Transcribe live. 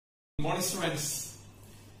Good morning students,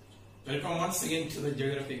 welcome once again to the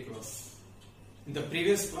geography class. In the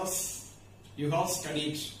previous class, you have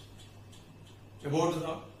studied about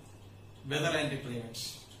the weather and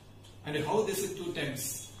climate and how these two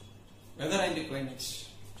terms, weather and climate,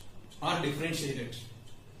 are differentiated.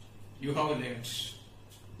 You have learned,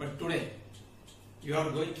 but today you are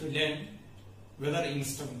going to learn weather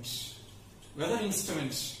instruments. Weather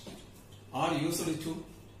instruments are used to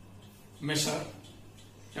measure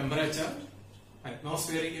temperature,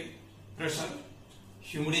 atmospheric pressure,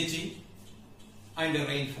 humidity and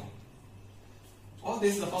rainfall. All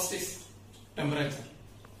this, the first is temperature.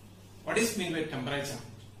 What is meant by temperature?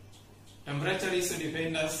 Temperature is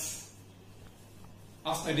defined as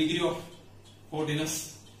the degree of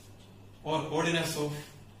hotness or coldness of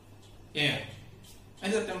air,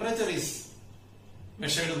 and the temperature is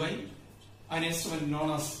measured by an instrument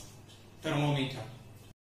known as thermometer.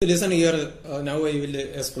 Listen here, now I will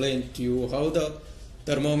explain to you how the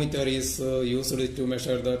thermometer is used to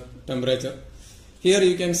measure the temperature. Here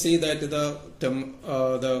you can see that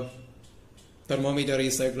the thermometer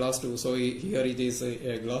is a glass tube, so here it is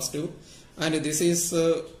a glass tube, and this is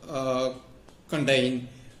contain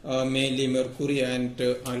mainly mercury and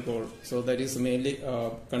alcohol, so that is mainly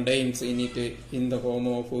contains in it in the form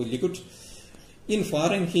of liquid. In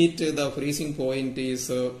Fahrenheit the freezing point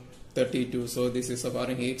is 32, so this is a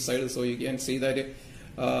Fahrenheit side, so you can see that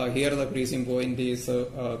here the freezing point is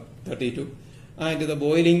 32 and the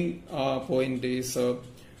boiling point is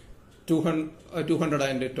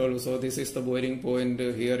 212, so this is the boiling point,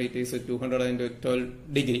 here it is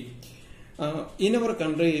 212 degree. In our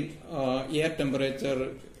country air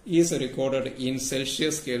temperature is recorded in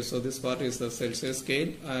Celsius scale, so this part is the Celsius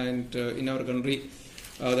scale, and in our country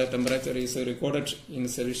the temperature is recorded in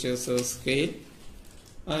Celsius scale,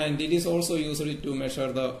 and it is also used to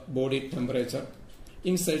measure the body temperature.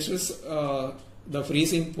 In Celsius, the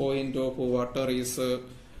freezing point of water is 0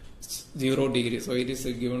 degree, so it is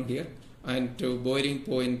given here, and boiling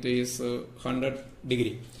point is 100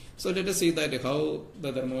 degree. So let us see that how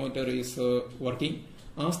the thermometer is working.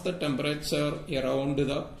 As the temperature around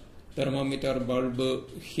the thermometer bulb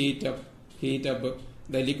heat up, the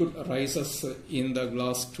liquid rises in the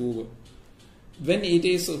glass tube. When it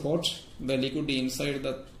is hot, the liquid inside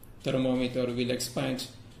the thermometer will expand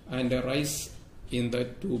and rise in the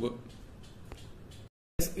tube.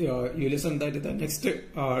 You listen that the next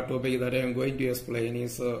topic that I am going to explain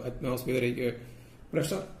is atmospheric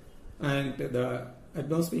pressure, and the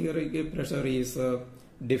atmospheric pressure is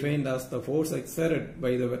defined as the force exerted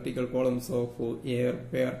by the vertical columns of air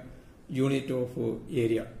per unit of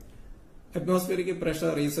area. Atmospheric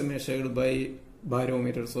pressure is measured by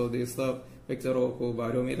barometer, so this is the picture of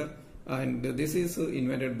barometer, and this is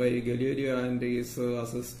invented by Galileo and his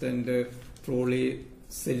assistant Trolley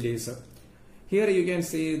Sellis. Here you can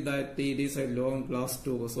see that it is a long glass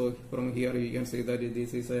tube, so from here you can see that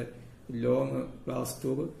this is a long glass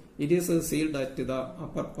tube. It is sealed at the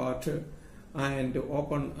upper part and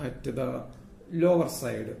open at the lower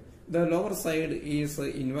side. The lower side is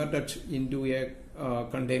inverted into a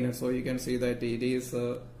container, so you can see that it is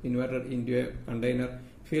inverted into a container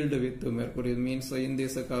filled with mercury. It means in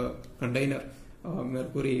this container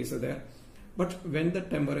mercury is there, but when the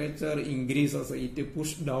temperature increases, it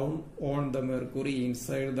pushes down on the mercury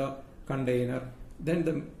inside the container, then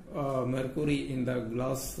the mercury in the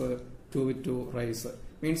glass tube to rise.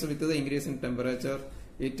 Means with the increase in temperature,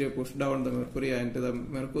 it pushes down the mercury, and the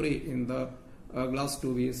mercury in the glass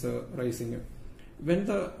tube is rising. When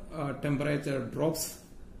the temperature drops,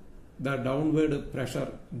 the downward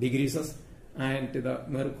pressure decreases and the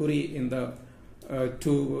mercury in the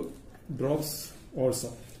tube drops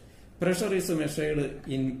also. Pressure is measured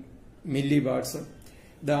in millibars.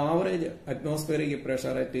 The average atmospheric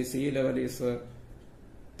pressure at sea level is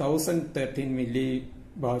 1013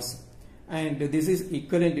 millibars, and this is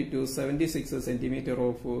equivalent to 76 centimeter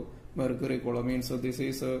of mercury column. So this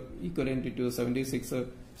is equivalent to 76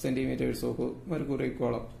 centimeters of mercury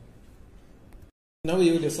column. Now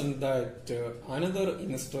you listen that another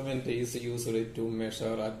instrument is used to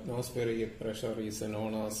measure atmospheric pressure is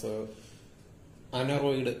known as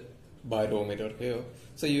aneroid barometer. Here,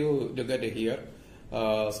 so you look at it here.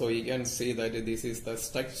 So you can see that this is the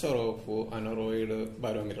structure of aneroid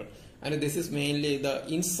barometer, and this is mainly the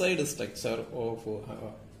inside structure of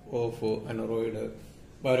aneroid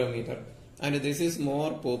barometer, and this is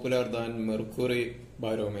more popular than mercury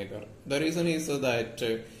barometer. The reason is that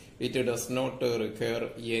it does not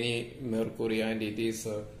require any mercury, and it is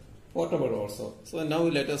portable also. So now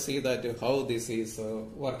let us see that how this is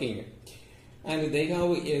working. And they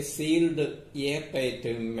have a sealed airtight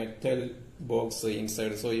metal box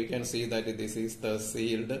inside. So you can see that this is the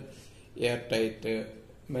sealed airtight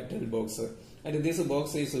metal box, and this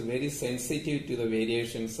box is very sensitive to the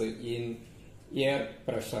variations in air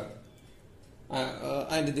pressure,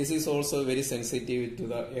 and this is also very sensitive to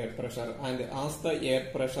the air pressure, and as the air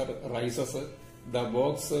pressure rises, the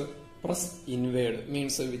box press inward,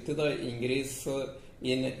 means with the increase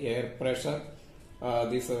in air pressure,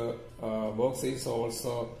 this box is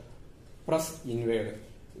also press inward.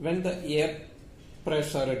 When the air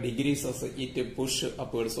pressure decreases, it push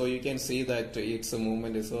upward. So you can see that its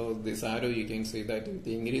movement. So this arrow, you can see that with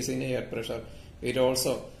the increase in air pressure, it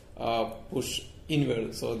also push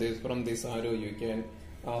inward. So this, from this arrow you can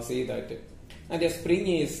see that. And a spring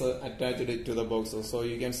is attached to the box. So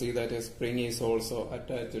you can see that a spring is also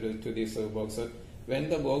attached to this box. When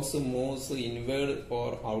the box moves inward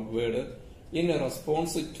or outward in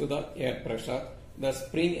response to the air pressure, the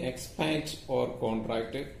spring expands or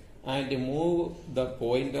contracts and move the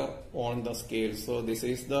pointer on the scale. So this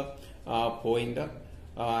is the pointer,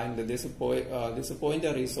 and this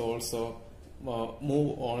pointer is also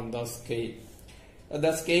move on the scale.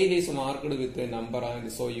 The scale is marked with a number,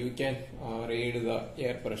 and so you can read the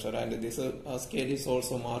air pressure, and this scale is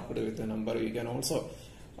also marked with a number. You can also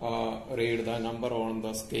read the number on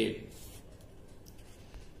the scale.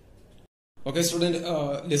 Okay, student,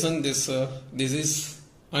 listen this. This is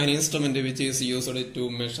an instrument which is used to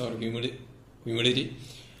measure humidity,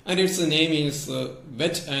 and its name is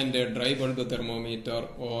wet and dry bulb thermometer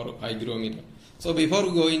or hygrometer. So before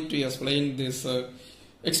going to explain this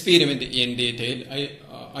experiment in detail,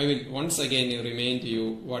 I will once again remind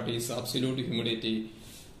you what is absolute humidity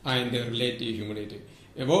and relative humidity,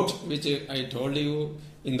 about which I told you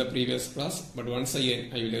in the previous class, but once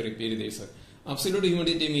again I will repeat this. Absolute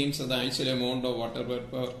humidity means the actual amount of water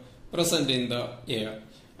vapor present in the air,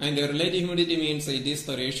 and the relative humidity means it is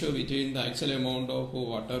the ratio between the actual amount of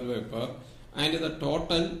water vapor and the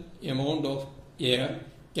total amount of air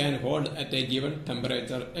can hold at a given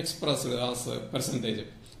temperature expressed as a percentage.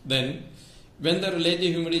 Then, when the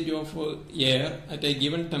relative humidity of air at a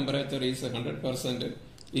given temperature is 100%,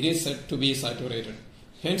 it is said to be saturated.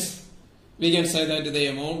 Hence, we can say that the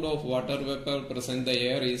amount of water vapor present in the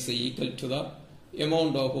air is equal to the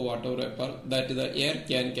amount of water vapor that the air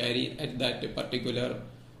can carry at that particular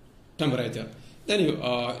temperature. Then you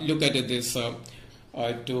look at this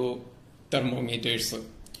two thermometers.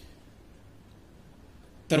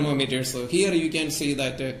 Here you can see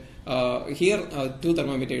that here two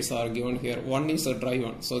thermometers are given here. One is a dry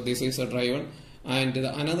one, so this is a dry one, and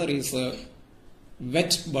another is a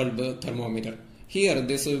wet bulb thermometer. Here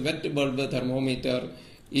this wet bulb thermometer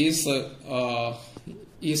is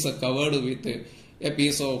covered with a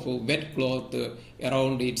piece of wet cloth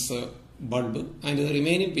around its bulb, and the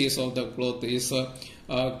remaining piece of the cloth is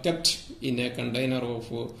kept in a container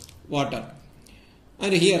of water.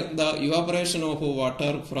 And here the evaporation of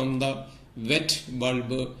water from the wet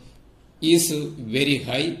bulb is very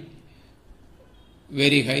high,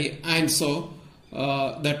 and so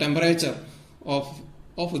the temperature of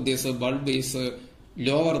this bulb is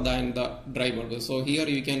lower than the dry bulb. So here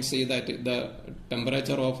you can see that the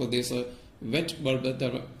temperature of this wet bulb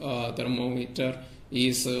thermometer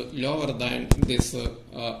is lower than this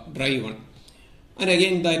dry one. And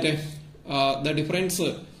again that the difference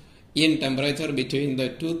in temperature between the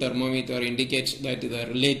two thermometers indicates that the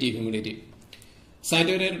relative humidity.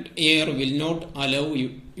 Saturated air will not allow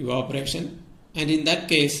evaporation, and in that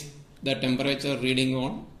case the temperature reading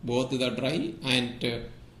on both the dry and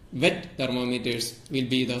wet thermometers will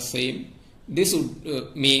be the same. This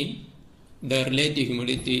would mean the relative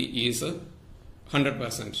humidity is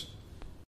 100%.